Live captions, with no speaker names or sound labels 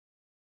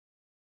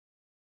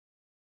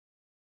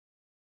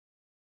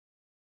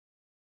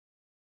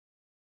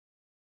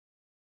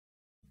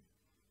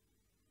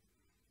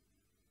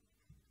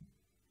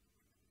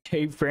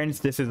Hey friends,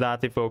 this is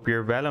Atif. Hope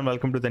you're well and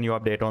welcome to the new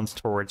update on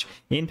Storj.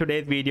 In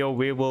today's video,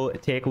 we will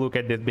take a look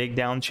at this big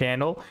down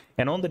channel,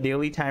 and on the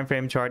daily time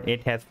frame chart,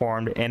 it has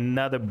formed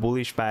another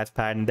bullish fast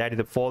pattern, that is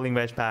a falling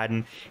wedge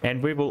pattern,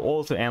 and we will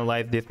also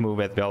analyze this move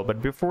as well.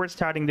 But before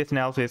starting this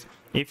analysis,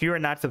 if you are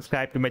not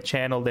subscribed to my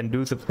channel, then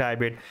do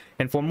subscribe it.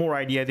 And for more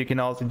ideas, you can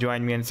also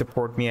join me and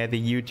support me as a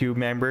YouTube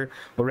member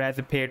or as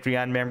a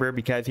Patreon member,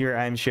 because here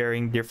I'm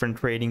sharing different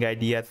trading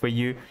ideas for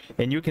you,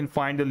 and you can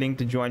find the link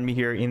to join me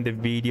here in the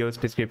video's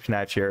description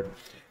I've shared.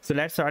 So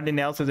let's start the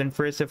analysis, and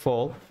first of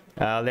all,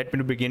 let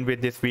me begin with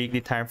this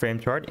weekly time frame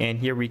chart. And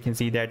here we can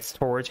see that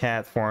Storj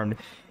has formed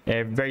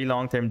a very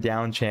long-term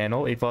down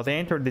channel. It was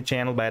entered the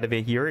channel, by the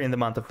way, here in the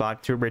month of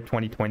October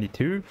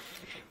 2022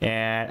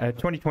 and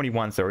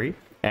 2021, sorry.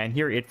 And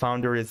here it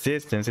found a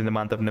resistance in the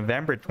month of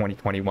November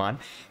 2021,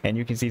 and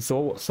you can see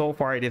so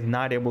far it is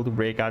not able to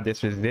break out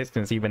this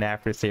resistance even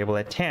after several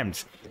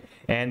attempts.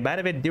 And by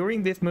the way,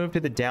 during this move to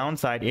the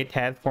downside, it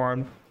has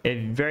formed a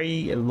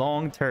very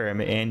long-term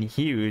and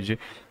huge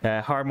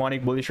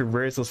harmonic bullish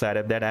reversal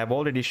setup that I've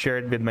already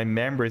shared with my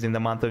members in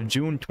the month of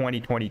June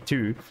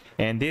 2022.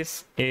 And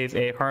this is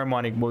a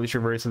harmonic bullish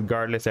reversal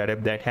regardless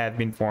setup that has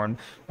been formed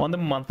on the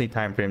monthly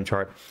time frame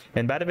chart.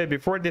 And by the way,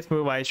 before this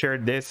move, I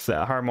shared this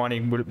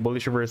harmonic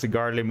bullish reversal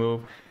regardless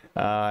move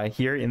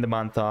here in the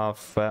month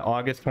of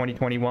August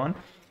 2021.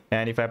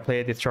 And if I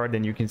play this chart,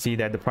 then you can see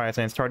that the price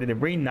line started a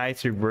very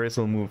nice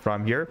reversal move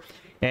from here.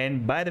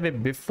 And by the way,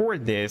 before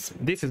this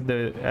is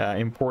the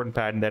important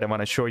pattern that I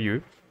want to show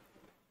you,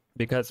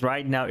 because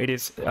right now it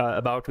is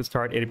about to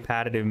start a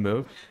repetitive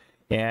move.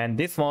 And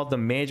this was the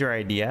major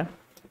idea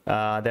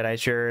that I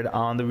shared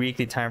on the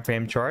weekly time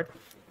frame chart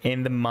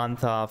in the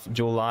month of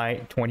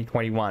July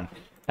 2021,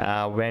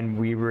 when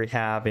we were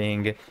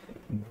having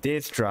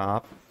this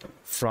drop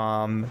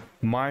from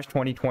March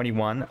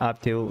 2021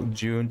 up till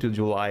June to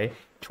July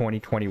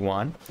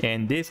 2021,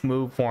 and this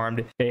move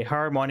formed a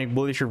harmonic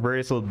bullish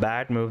reversal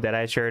bad move that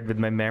I shared with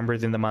my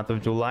members in the month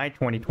of July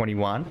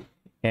 2021.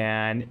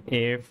 And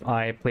if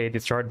I play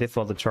this chart, this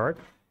was the chart,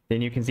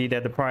 then you can see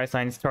that the price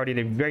line started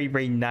a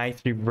very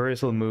nice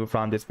reversal move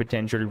from this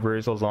potential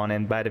reversal zone.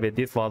 And by the way,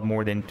 this was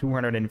more than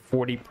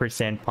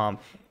 240%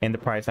 pump, and the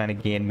price line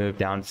again moved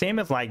down. Same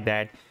as like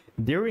that,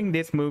 during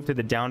this move to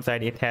the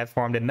downside, it has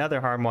formed another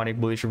harmonic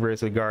bullish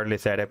reversal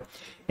regardless setup.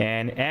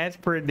 And as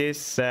per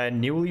this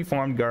newly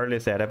formed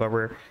regardless setup,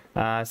 our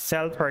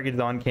sell target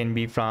zone can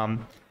be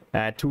from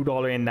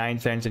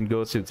 $2.09 and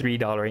goes to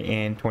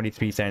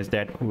 $3.23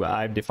 that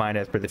I've defined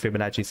as per the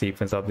Fibonacci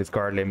sequence of this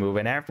cardless move.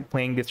 And after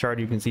playing this chart,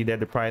 you can see that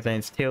the price line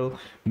is still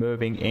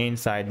moving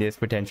inside this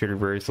potential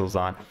reversal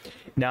zone.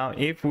 Now,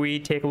 if we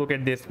take a look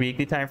at this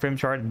weekly time frame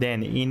chart,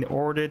 then in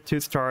order to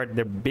start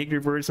the big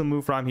reversal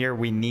move from here,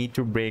 we need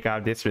to break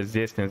out this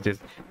resistance, this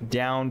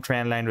down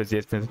trend line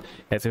resistance,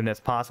 as soon as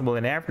possible.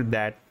 And after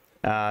that,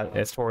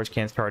 Storj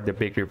can start the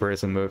big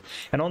reversal move.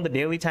 And on the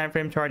daily time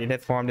frame chart, it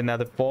has formed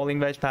another falling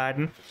wedge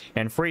pattern.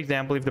 And for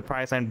example, if the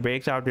price line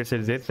breaks out this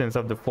resistance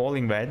of the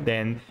falling wedge,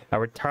 then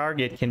our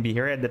target can be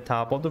here at the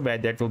top of the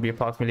wedge. That will be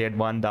approximately at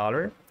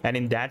 $1. And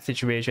in that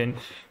situation,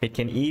 it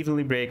can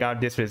easily break out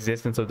this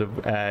resistance of the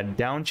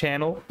down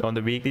channel on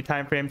the weekly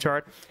time frame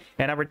chart.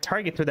 And our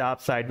target to the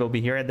upside will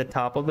be here at the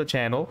top of the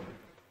channel.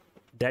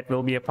 That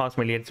will be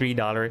approximately at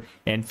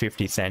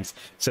 $3.50.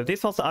 So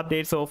this was the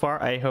update so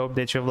far. I hope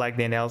that you've liked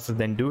the analysis.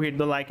 Then do hit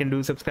the like and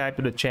do subscribe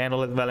to the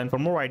channel as well. And for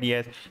more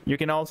ideas, you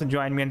can also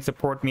join me and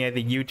support me as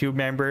a YouTube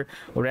member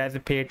or as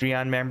a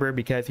Patreon member,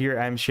 because here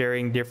I'm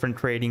sharing different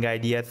trading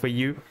ideas for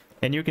you.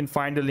 And you can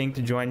find the link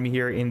to join me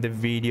here in the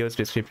video's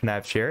description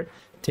I've shared.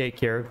 Take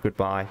care.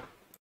 Goodbye.